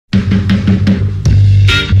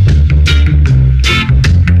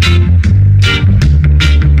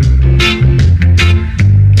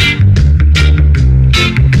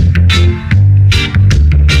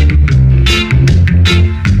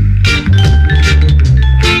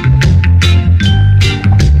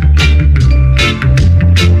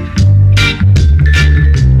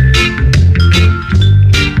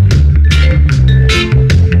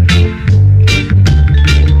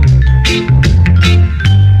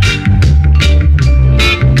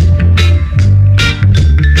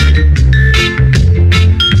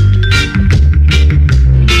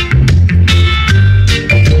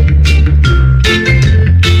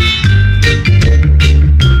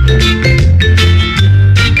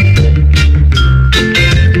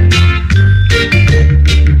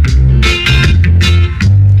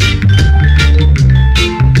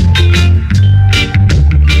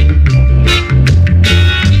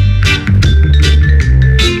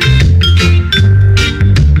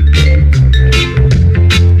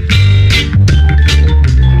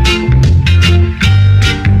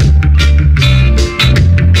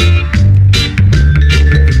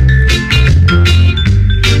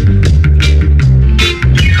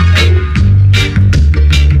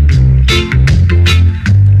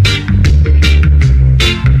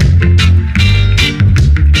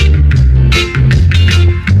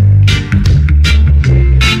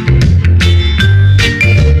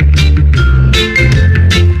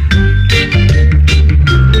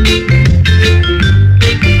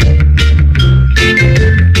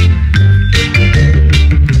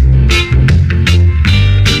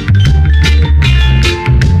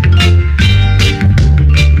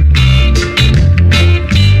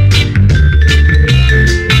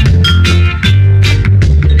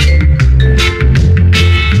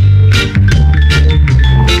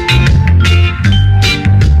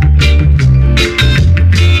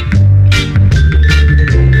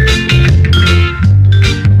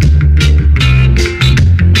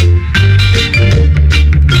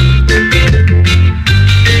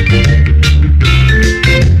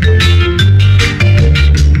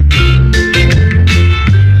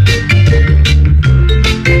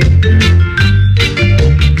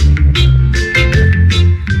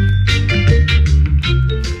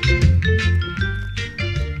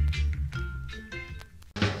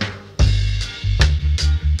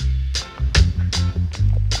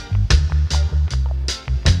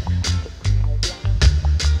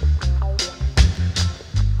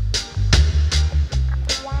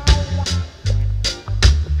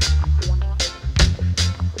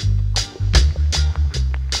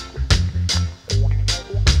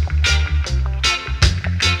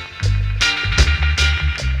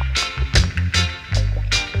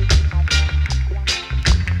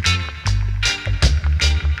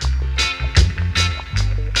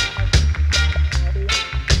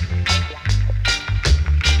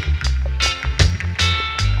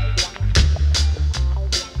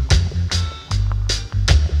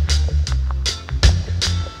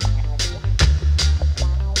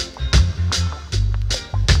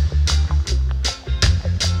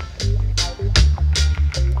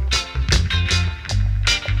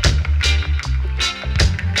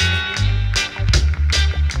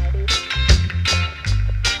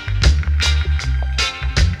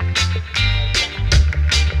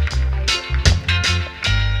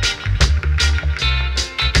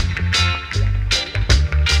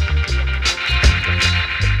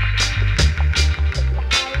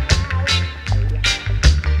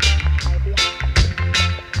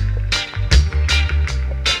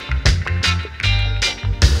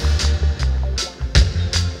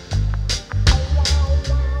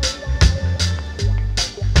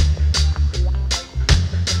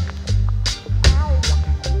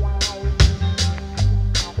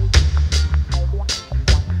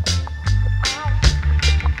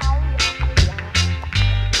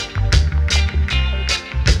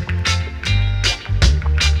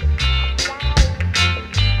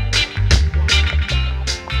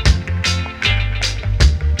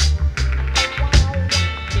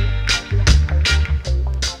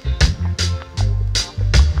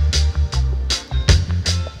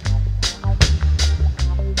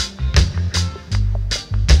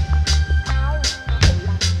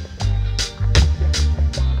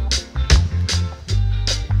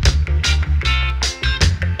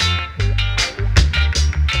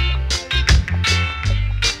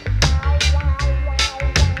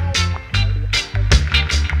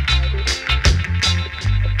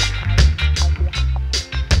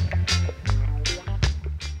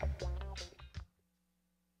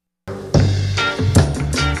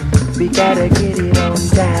gotta get it on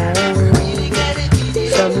down.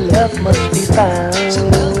 Some love must be found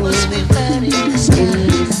in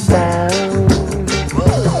this town.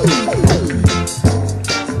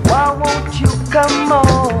 Why won't you come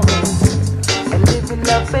on and live in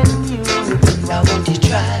love and unity? Why won't you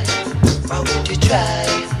try? Why won't you try?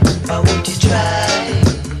 Why won't you try?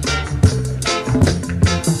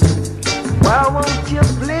 Why won't you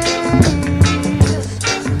please,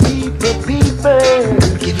 people,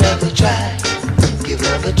 give love a try, give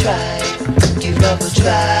love a try, give love a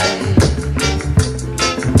try.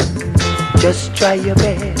 Just try your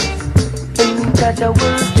best, and Jaja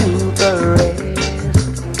will do the rest.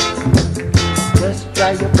 Just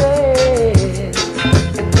try your best,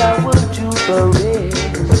 and I will do the rest.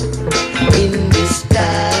 In this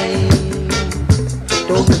time,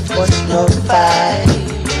 don't fuss nor fight.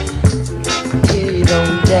 Get it on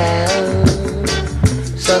down.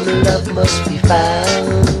 Some love must be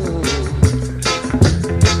found.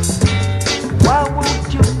 Why won't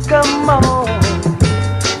you come on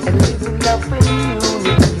and live in love and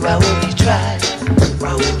unity? Why won't you try?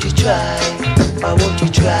 Why won't you try? Why won't you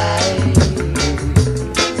try?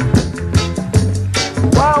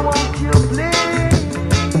 Why won't you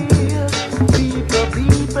please, people,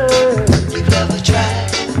 give love a try,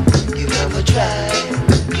 give love a try,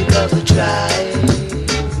 give love a try.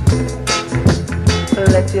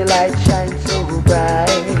 Let your light shine so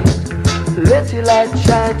bright, let your light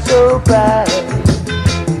shine so bright.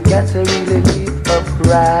 Got to really live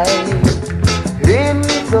upright in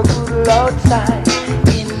the good outside.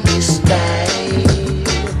 In this time,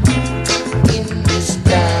 in this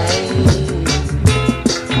time.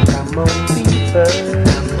 Come on people,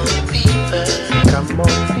 come on people, come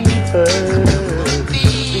on people.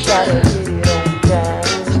 We gotta get it on down,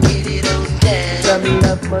 get it on down. Some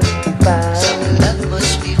love must be found, some love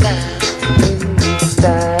must be found. In this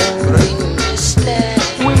time, in this time.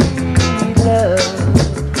 We need love,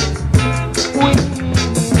 we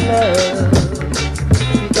need love.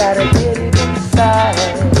 We gotta get it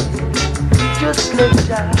inside. Just let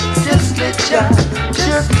ya, just let ya,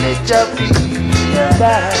 just let ya feel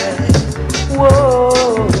alive.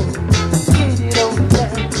 Whoa, get it on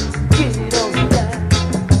down, get it on down.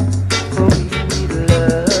 We need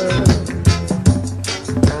love.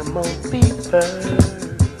 Come on, people.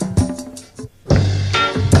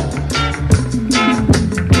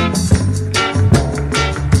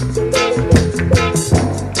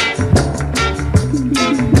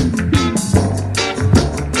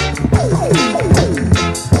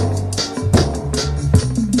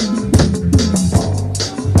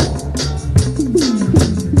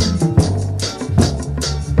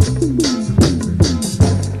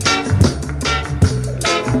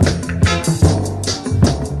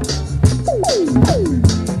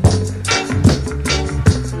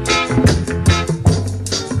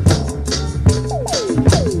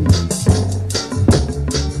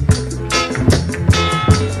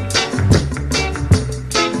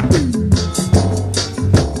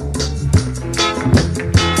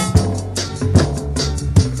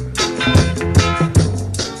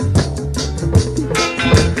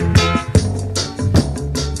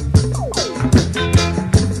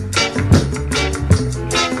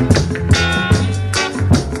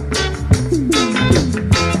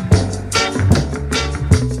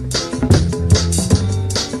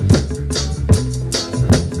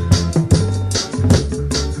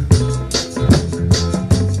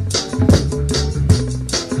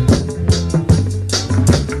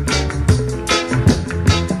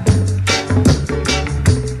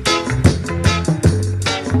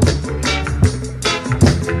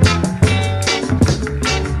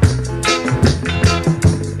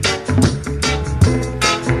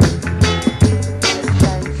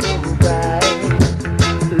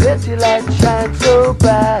 Let your light shine so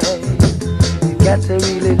bright. You got to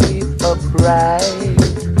really live upright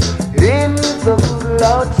in the good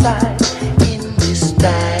outside. In this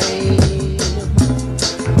time,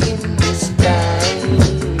 in this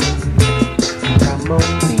time. Come on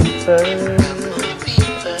people,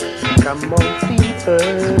 come on people.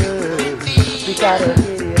 We gotta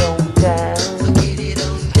get it on down, get it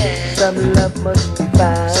on down. Some love must be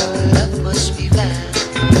found, some love must be found.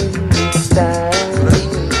 In this time,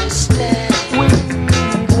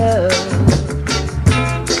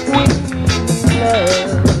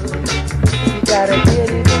 gotta get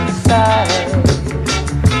it inside.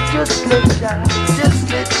 Just let ya, just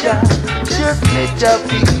let ya, just let ya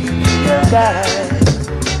feel alive.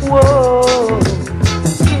 Whoa.